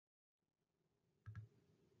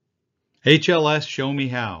HLS Show Me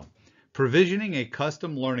How, provisioning a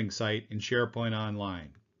custom learning site in SharePoint Online.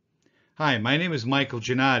 Hi, my name is Michael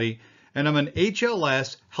Giannotti, and I'm an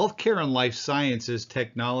HLS Healthcare and Life Sciences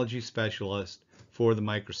Technology Specialist for the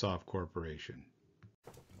Microsoft Corporation.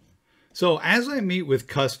 So as I meet with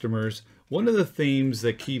customers, one of the themes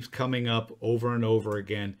that keeps coming up over and over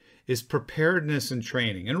again is preparedness and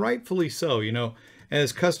training, and rightfully so. You know,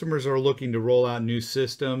 as customers are looking to roll out new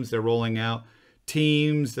systems, they're rolling out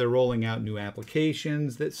Teams, they're rolling out new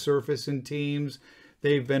applications that surface in Teams.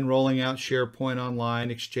 They've been rolling out SharePoint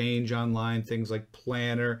Online, Exchange Online, things like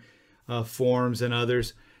Planner, Forms, and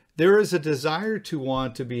others. There is a desire to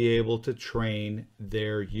want to be able to train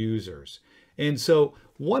their users. And so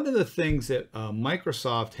one of the things that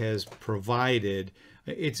Microsoft has provided,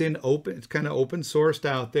 it's kind of open sourced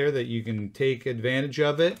out there that you can take advantage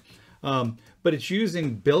of it, but it's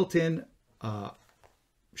using built-in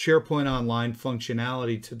SharePoint Online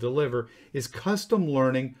functionality to deliver is custom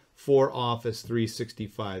learning for Office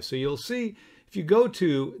 365. So you'll see if you go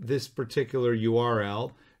to this particular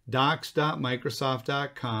URL,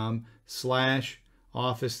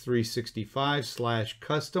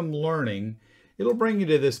 docs.microsoft.com/office365/custom learning, it'll bring you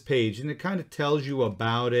to this page, and it kind of tells you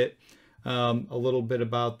about it, a little bit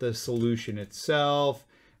about the solution itself,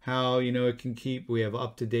 how it can we have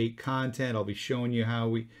up-to-date content. I'll be showing you how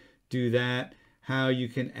we do that, how you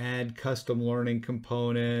can add custom learning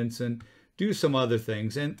components and do some other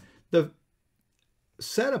things. And the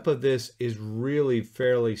setup of this is really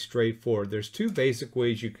fairly straightforward. There's two basic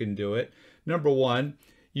ways you can do it. Number one,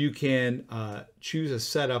 you can choose a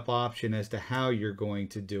setup option as to how you're going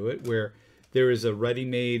to do it, where there is a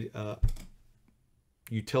ready-made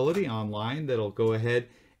utility online that'll go ahead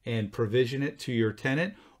and provision it to your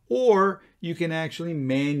tenant, or you can actually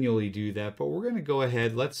manually do that. But we're going to go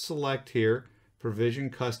ahead, let's select here, provision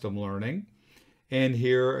custom learning. And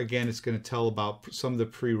here again, it's going to tell about some of the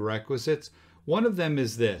prerequisites. One of them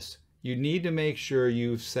is this: you need to make sure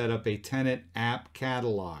you've set up a tenant app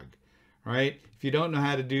catalog. Right? If you don't know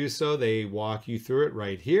how to do so, they walk you through it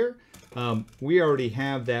right here. We already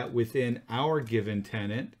have that within our given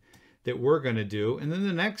tenant that we're going to do. And then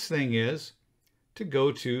the next thing is to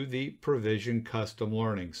go to the provision custom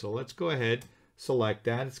learning. So let's go ahead, select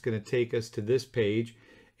that. It's going to take us to this page.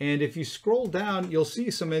 And if you scroll down, you'll see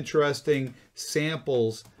some interesting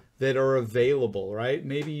samples that are available, right?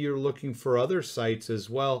 Maybe you're looking for other sites as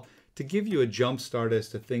well to give you a jump start as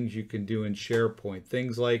to things you can do in SharePoint.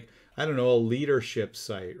 Things like, I don't know, a leadership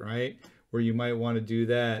site, right? Where you might want to do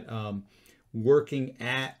that. Working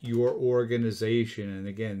at your organization. And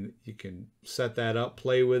again, you can set that up,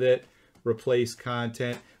 play with it, replace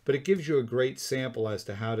content, but it gives you a great sample as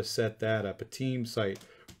to how to set that up. A team site,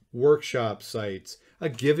 workshop sites, a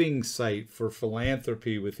giving site for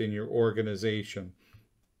philanthropy within your organization.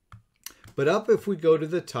 But if we go to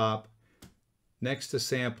the top, next to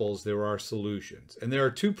samples, there are solutions. And there are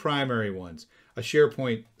two primary ones. A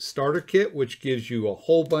SharePoint starter kit, which gives you a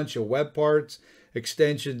whole bunch of web parts,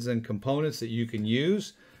 extensions, and components that you can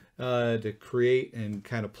use to create and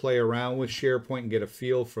kind of play around with SharePoint and get a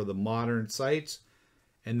feel for the modern sites.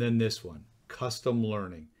 And then this one, custom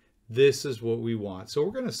learning. This is what we want. So we're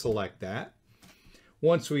going to select that.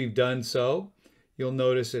 Once we've done so, you'll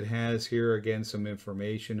notice it has here again some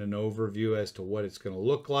information, an overview as to what it's going to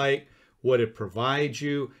look like, what it provides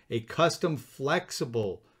you, a custom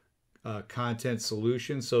flexible content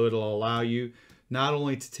solution. So it'll allow you not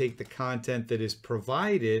only to take the content that is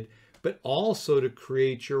provided, but also to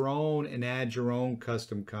create your own and add your own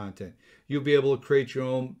custom content. You'll be able to create your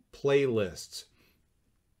own playlists.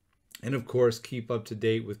 And of course, keep up to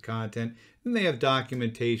date with content. And they have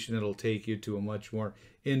documentation that'll take you to a much more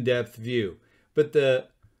in-depth view. But the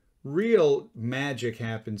real magic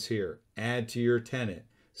happens here. Add to your tenant.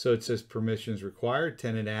 So it says permissions required,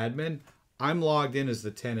 tenant admin. I'm logged in as the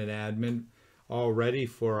tenant admin already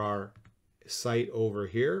for our site over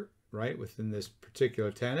here, right, within this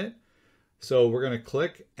particular tenant. So we're going to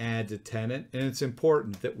click add to tenant. And it's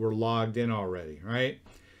important that we're logged in already, right?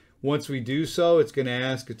 Once we do so, it's going to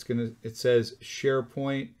ask, it says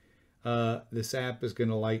SharePoint, this app is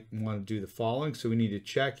going to want to do the following. So we need to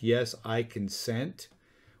check, yes, I consent.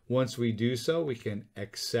 Once we do so, we can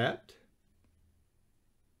accept.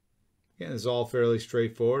 Again, it's all fairly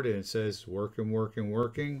straightforward, and it says working, working,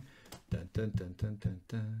 working. Dun, dun, dun, dun, dun,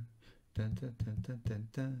 dun. Dun, dun, dun, dun, dun,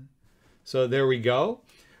 dun. So there we go.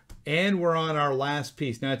 And we're on our last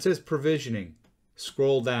piece. Now it says provisioning.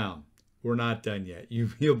 Scroll down. We're not done yet.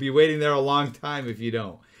 You'll be waiting there a long time if you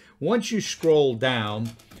don't. Once you scroll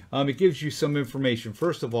down, it gives you some information.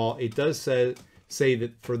 First of all, it does say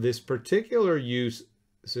that for this particular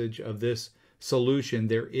usage of this solution,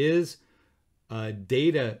 there is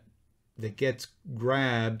data that gets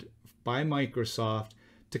grabbed by Microsoft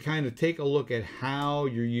to kind of take a look at how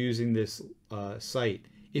you're using this site.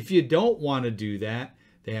 If you don't want to do that,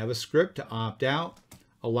 they have a script to opt out,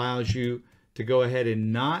 allows you to go ahead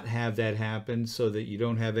and not have that happen so that you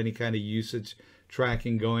don't have any kind of usage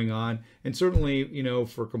tracking going on. And certainly, you know,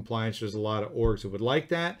 for compliance, there's a lot of orgs that would like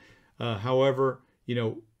that. However, you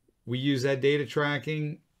know, we use that data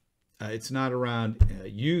tracking. It's not around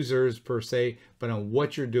users per se, but on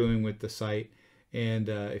what you're doing with the site. And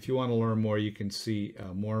if you want to learn more, you can see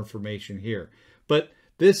more information here. But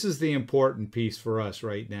this is the important piece for us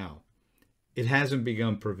right now. It hasn't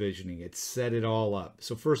begun provisioning. It's set it all up.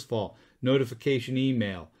 So first of all, notification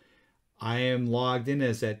email. I am logged in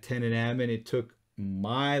as that tenant admin. It took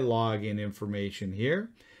my login information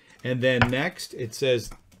here. And then next, it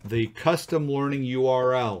says the custom learning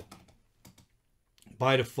URL.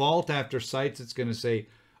 By default, after sites, it's going to say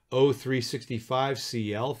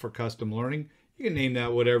O365CL for custom learning. You can name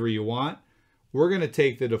that whatever you want. We're going to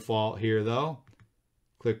take the default here, though.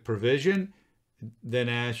 Click provision, then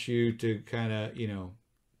ask you to kind of, you know,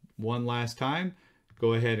 one last time,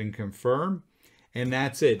 go ahead and confirm. And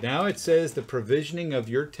that's it. Now it says the provisioning of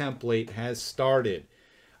your template has started.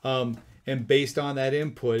 And based on that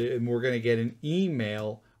input, and we're going to get an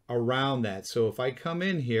email around that. So if I come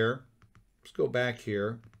in here, let's go back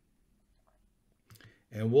here,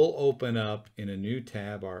 and we'll open up in a new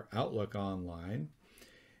tab our Outlook Online.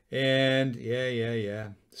 And yeah.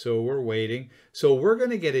 So we're waiting. So we're going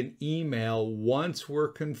to get an email once we're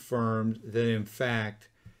confirmed that in fact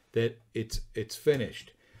that it's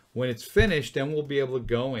finished. When it's finished, then we'll be able to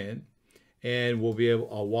go in and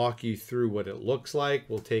I'll walk you through what it looks like.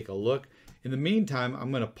 We'll take a look. In the meantime,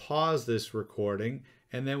 I'm going to pause this recording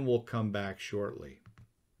and then we'll come back shortly.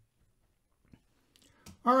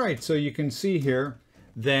 All right, so you can see here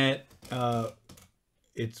that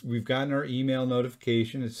we've gotten our email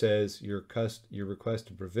notification. It says your request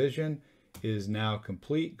to provision is now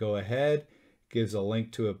complete. Go ahead. Gives a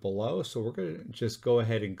link to it below. So we're going to just go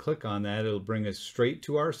ahead and click on that. It'll bring us straight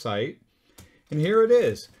to our site. And here it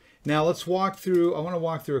is. Now let's walk through, I want to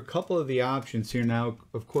walk through a couple of the options here. Now,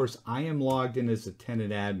 of course, I am logged in as a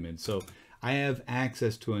tenant admin. So I have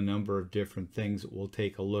access to a number of different things that we'll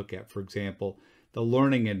take a look at. For example, the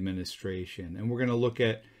learning administration. And we're going to look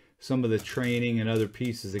at some of the training and other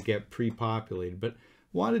pieces that get pre-populated. But I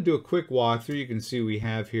want to do a quick walkthrough. You can see we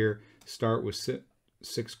have here, start with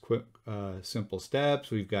 6 quick simple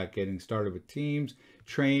steps. We've got getting started with teams,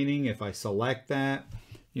 training. If I select that,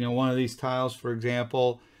 you know, one of these tiles, for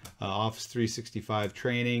example, Office 365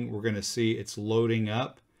 training, we're going to see it's loading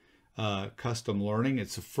up custom learning.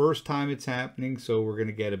 It's the first time it's happening, so we're going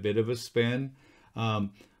to get a bit of a spin.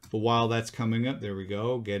 But while that's coming up, there we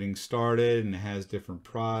go, getting started, and it has different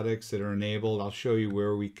products that are enabled. I'll show you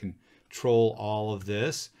where we control all of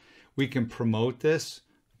this. We can promote this.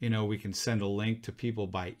 You know, we can send a link to people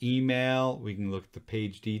by email. We can look at the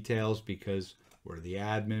page details because we're the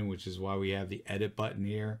admin, which is why we have the edit button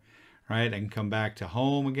here, right? I can come back to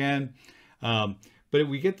home again. But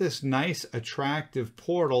we get this nice, attractive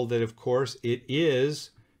portal that, of course, it is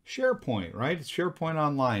SharePoint, right? It's SharePoint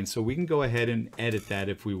Online. So we can go ahead and edit that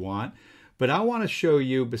if we want. But I want to show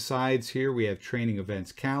you, besides here, we have training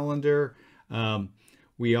events calendar.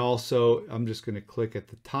 We also, I'm just going to click at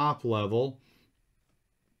the top level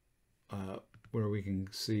where we can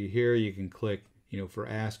see here, you can click, you know, for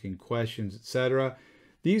asking questions, etc.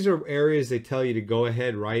 These are areas they tell you to go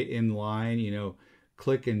ahead right in line, you know,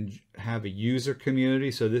 click and have a user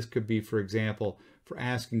community. So this could be, for example, for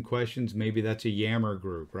asking questions, maybe that's a Yammer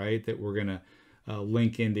group, right? That we're going to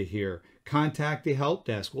link into here. Contact the help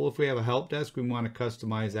desk. Well, if we have a help desk, we want to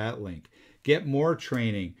customize that link. Get more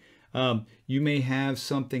training. You may have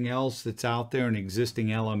something else that's out there, an existing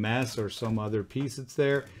LMS or some other piece that's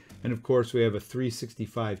there. And of course, we have a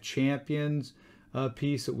 365 champions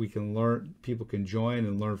piece that we can learn, people can join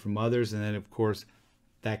and learn from others. And then of course,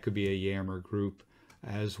 that could be a Yammer group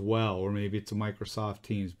as well, or maybe it's a Microsoft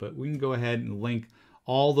Teams, but we can go ahead and link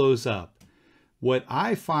all those up. What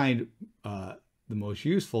I find the most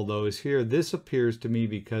useful though is here, this appears to me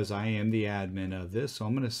because I am the admin of this. So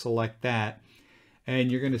I'm going to select that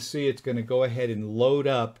and you're going to see it's going to go ahead and load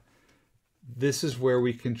up. This is where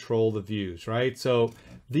we control the views, right? So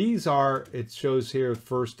these are, it shows here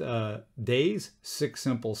first days, 6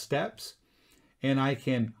 simple steps, and I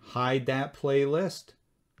can hide that playlist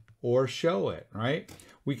or show it, right?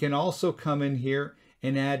 We can also come in here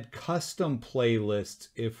and add custom playlists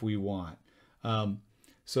if we want.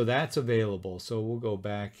 So that's available. So we'll go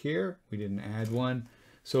back here. We didn't add one.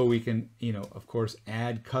 So we can, you know, of course,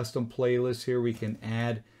 add custom playlists here. We can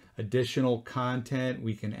add additional content.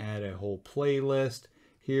 We can add a whole playlist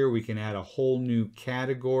here. We can add a whole new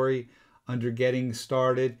category under getting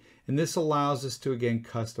started. And this allows us to, again,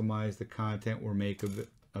 customize the content we're making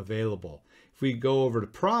available. If we go over to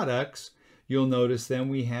products, you'll notice then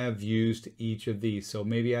we have views to each of these. So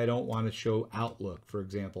maybe I don't want to show Outlook, for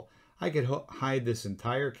example. I could hide this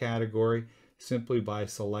entire category simply by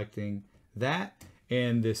selecting that,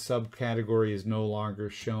 and this subcategory is no longer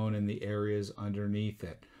shown in the areas underneath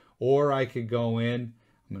it. Or I could go in,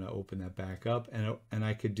 I'm going to open that back up, and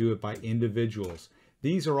I could do it by individuals.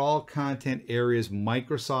 These are all content areas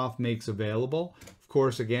Microsoft makes available. Of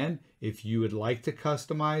course, again, if you would like to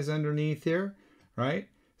customize underneath here, right?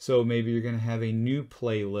 So maybe you're going to have a new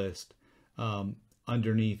playlist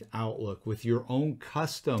underneath Outlook with your own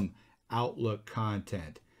custom Outlook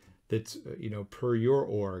content that's, per your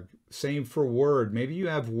org. Same for Word. Maybe you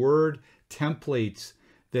have Word templates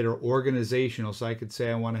that are organizational. So I could say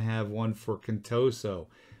I want to have one for Contoso.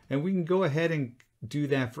 And we can go ahead and do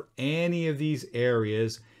that for any of these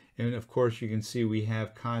areas. And of course, you can see we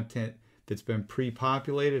have content that's been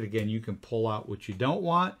pre-populated. Again, you can pull out what you don't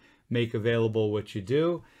want, make available what you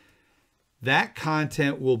do. That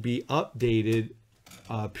content will be updated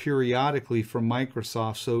periodically from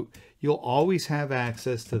Microsoft. So you'll always have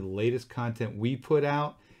access to the latest content we put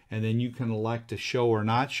out, and then you can elect to show or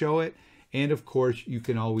not show it. And of course, you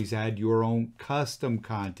can always add your own custom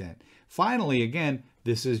content. Finally, again,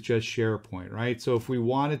 this is just SharePoint, right? So if we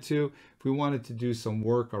wanted to do some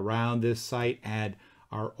work around this site, add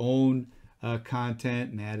our own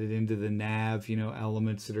content and add it into the nav,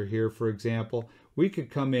 elements that are here, for example, we could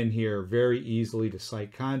come in here very easily to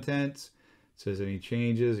site contents. It says any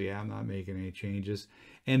changes? Yeah, I'm not making any changes.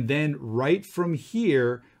 And then right from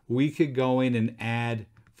here, we could go in and add,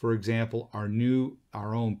 for example,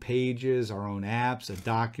 our own pages, our own apps, a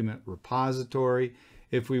document repository.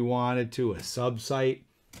 If we wanted to, a subsite,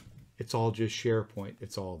 it's all just SharePoint.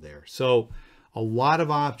 It's all there. So a lot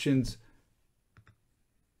of options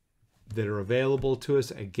that are available to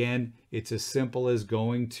us. Again, it's as simple as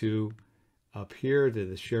going to up here to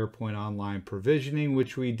the SharePoint Online provisioning,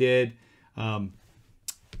 which we did, and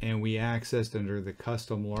we accessed under the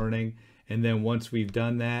custom learning. And then once we've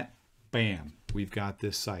done that, bam, we've got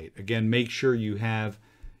this site. Again, make sure you have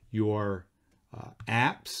your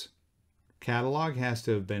apps catalog has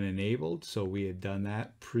to have been enabled. So we had done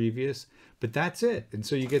that previous, but that's it. And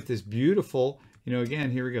so you get this beautiful, again,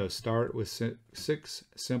 here we go. Start with 6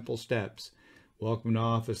 simple steps. Welcome to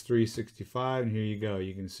Office 365. And here you go.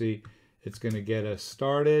 You can see it's going to get us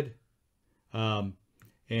started. And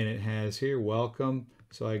it has here, welcome.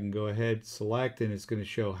 So I can go ahead, select, and it's going to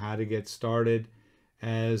show how to get started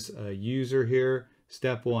as a user here.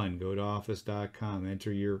 Step 1, go to office.com,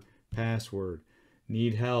 enter your password.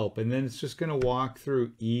 Need help, and then it's just going to walk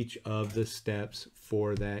through each of the steps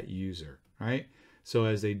for that user, right? So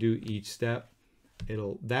as they do each step,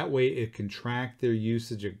 that way it can track their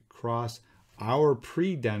usage across our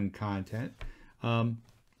pre-done content, and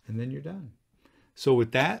then you're done. So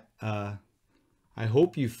with that, I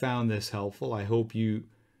hope you found this helpful. I hope you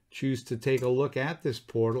choose to take a look at this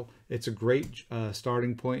portal. It's a great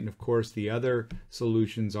starting point, and of course the other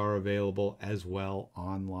solutions are available as well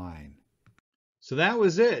online. So that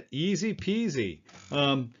was it. Easy peasy.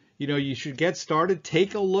 You should get started.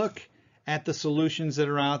 Take a look at the solutions that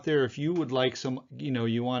are out there. If you would like some,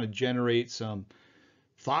 you want to generate some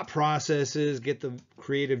thought processes, get the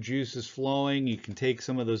creative juices flowing, you can take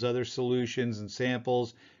some of those other solutions and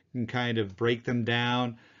samples and kind of break them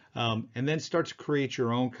down, and then start to create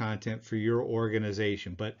your own content for your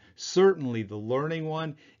organization. But certainly the learning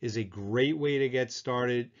one is a great way to get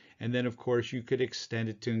started. And then of course you could extend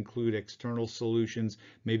it to include external solutions.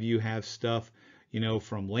 Maybe you have stuff,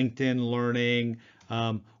 from LinkedIn Learning,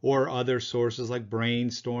 or other sources like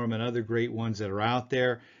Brainstorm and other great ones that are out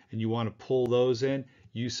there, and you want to pull those in.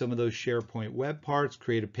 Use some of those SharePoint web parts,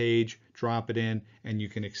 create a page, drop it in, and you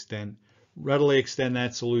can readily extend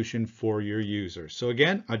that solution for your users. So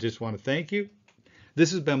again, I just want to thank you.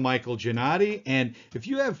 This has been Michael Giannotti, and if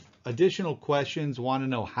you have additional questions, want to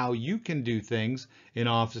know how you can do things in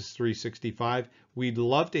Office 365, we'd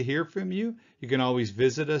love to hear from you. You can always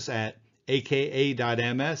visit us at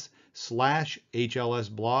aka.ms/HLS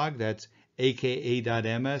blog. That's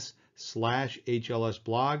aka.ms/HLS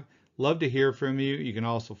blog. Love to hear from you. You can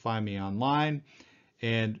also find me online.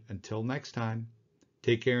 And until next time,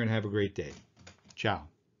 take care and have a great day. Ciao.